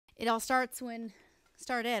it all started,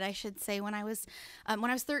 I should say, when I was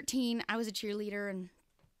 13. I was a cheerleader, and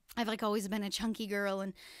I've like always been a chunky girl,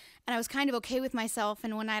 and I was kind of okay with myself.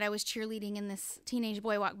 And one night I was cheerleading, and this teenage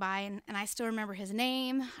boy walked by, and I still remember his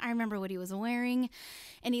name. I remember what he was wearing,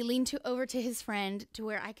 and he leaned over to his friend to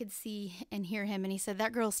where I could see and hear him, and he said,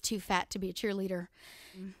 "That girl's too fat to be a cheerleader."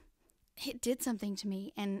 It did something to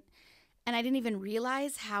me, and I didn't even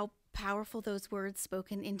realize how powerful those words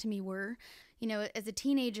spoken into me were. You know, as a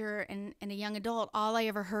teenager and a young adult, all I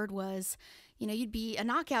ever heard was, you know, you'd be a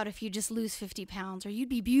knockout if you just lose 50 pounds, or you'd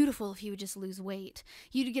be beautiful if you would just lose weight.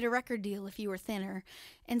 You'd get a record deal if you were thinner.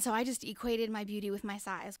 And so I just equated my beauty with my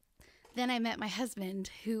size. Then I met my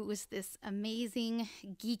husband, who was this amazing,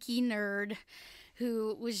 geeky nerd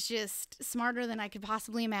who was just smarter than I could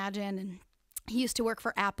possibly imagine. And he used to work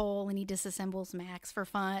for Apple, and he disassembles Macs for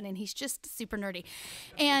fun, and he's just super nerdy.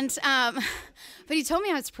 And, but he told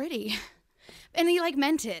me I was pretty. And he like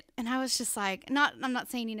meant it. And I was just like, I'm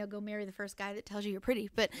not saying, you know, go marry the first guy that tells you you're pretty,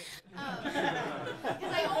 but, because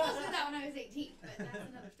I almost did that when I was 18, but that's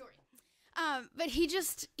another story. But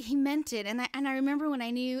he meant it. And I remember when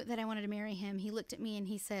I knew that I wanted to marry him, he looked at me and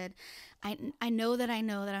he said, I know that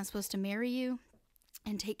I'm supposed to marry you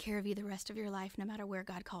and take care of you the rest of your life, no matter where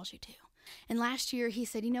God calls you to. And last year he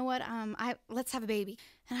said, you know what, let's have a baby.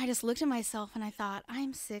 And I just looked at myself and I thought,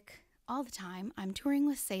 I'm sick all the time. I'm touring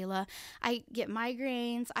with Selah. I get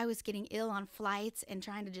migraines. I was getting ill on flights and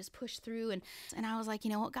trying to just push through. And I was like,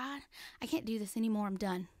 you know what, God, I can't do this anymore. I'm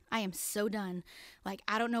done. I am so done. Like,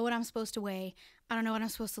 I don't know what I'm supposed to weigh. I don't know what I'm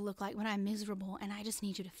supposed to look like when I'm miserable, and I just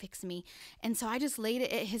need you to fix me. And so I just laid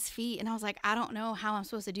it at his feet, and I was like, I don't know how I'm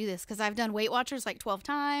supposed to do this, because I've done Weight Watchers like 12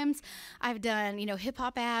 times. I've done, you know,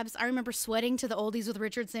 hip-hop abs. I remember sweating to the oldies with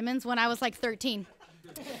Richard Simmons when I was like 13.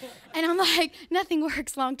 And I'm like, nothing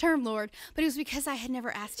works long-term, Lord. But it was because I had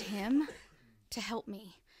never asked him to help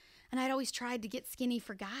me. And I'd always tried to get skinny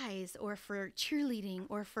for guys or for cheerleading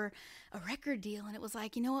or for a record deal. And it was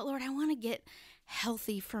like, you know what, Lord, I want to get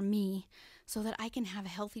healthy for me so that I can have a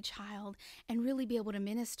healthy child and really be able to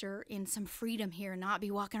minister in some freedom here and not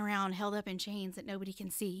be walking around held up in chains that nobody can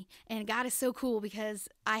see. And God is so cool, because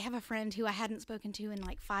I have a friend who I hadn't spoken to in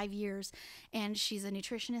like 5 years, and she's a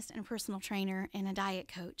nutritionist and a personal trainer and a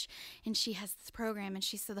diet coach. And she has this program, and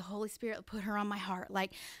she said the Holy Spirit put her on my heart,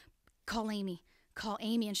 like, call Amy.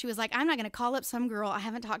 And she was like, I'm not going to call up some girl I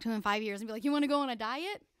haven't talked to in 5 years and be like, you want to go on a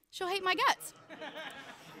diet? She'll hate my guts.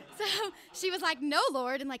 So she was like, no,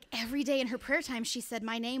 Lord. And like every day in her prayer time, she said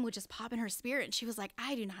my name would just pop in her spirit. And she was like,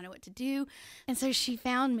 I do not know what to do. And so she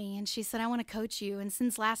found me, and she said, I want to coach you. And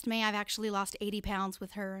since last May, I've actually lost 80 pounds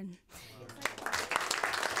with her. And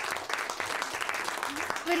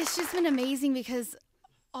but it's just been amazing, because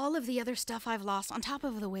all of the other stuff I've lost on top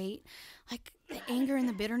of the weight, like the anger and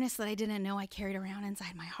the bitterness that I didn't know I carried around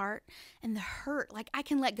inside my heart, and the hurt, like I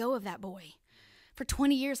can let go of that boy. For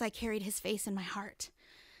 20 years, I carried his face in my heart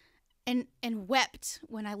and wept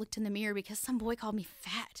when I looked in the mirror because some boy called me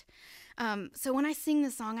fat. So when I sing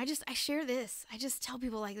this song, I share this. I just tell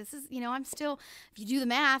people, like, this is, you know, I'm still, if you do the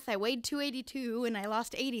math, I weighed 282 and I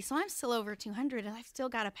lost 80. So I'm still over 200, and I've still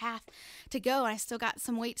got a path to go. And I still got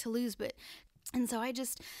some weight to lose, and so I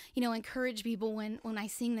just, you know, encourage people when I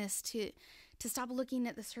sing this to stop looking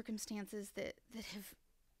at the circumstances that have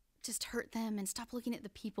just hurt them, and stop looking at the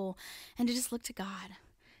people, and to just look to God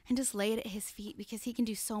and just lay it at his feet, because he can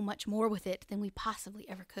do so much more with it than we possibly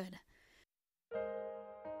ever could.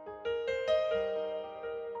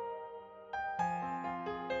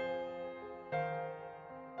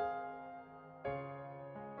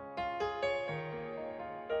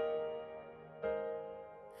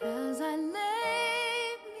 As I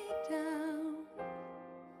lay me down,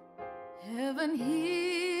 heaven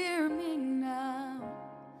hear me now.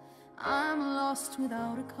 I'm lost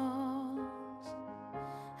without a cause,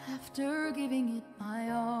 after giving it my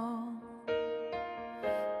all.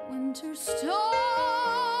 Winter storms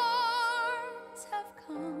have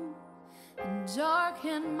come and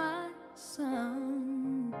darkened my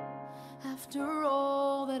sun. After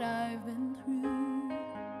all that I've been through,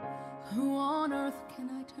 who on earth can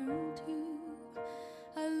I turn to?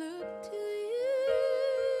 I look to you,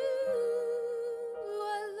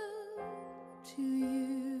 I look to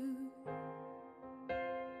you.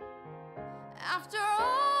 After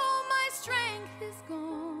all my strength is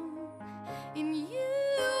gone, in you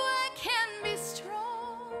I can be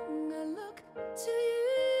strong. I look to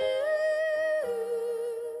you,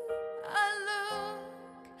 I look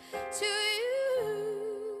to you.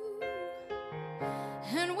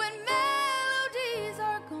 And when melodies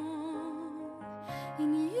are gone,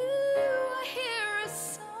 in you I hear a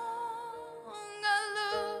song. I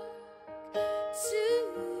look to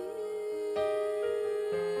you.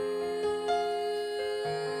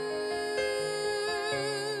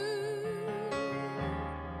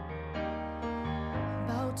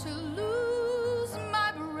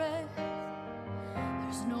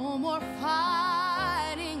 more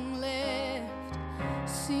fighting left,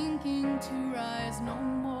 sinking to rise no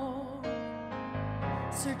more,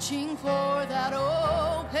 searching for that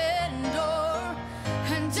open door.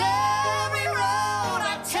 And every road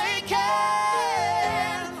I've taken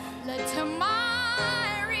led to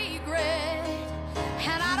my regret,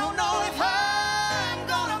 and I don't know if I'm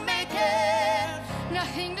gonna make it.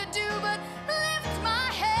 Nothing to do but lift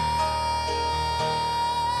my head.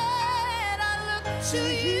 I look to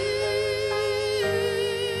you,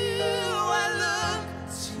 I look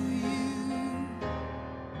to you.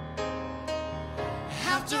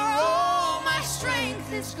 After all my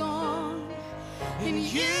strength is gone, in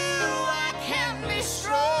you I can be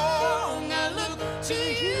strong. I look to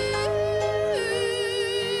you,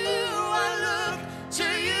 I look to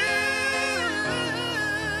you.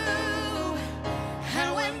 And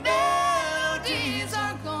when melodies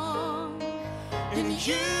are gone, in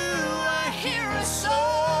you I hear a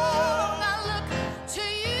song. I look to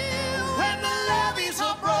you. When the levees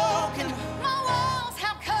are broken, my walls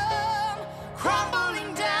have come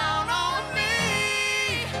crumbling down on me.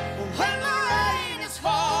 When the rain is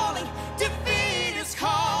falling, defeat is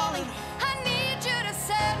calling, I need you to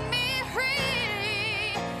set me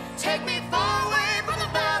free. Take me far away from the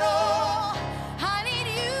battle. I need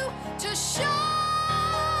you to shine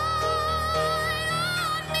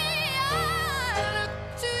on me. I look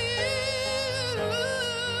to you,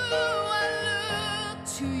 I look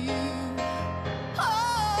to you.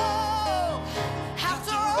 Oh,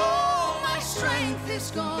 after all my strength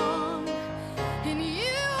is gone,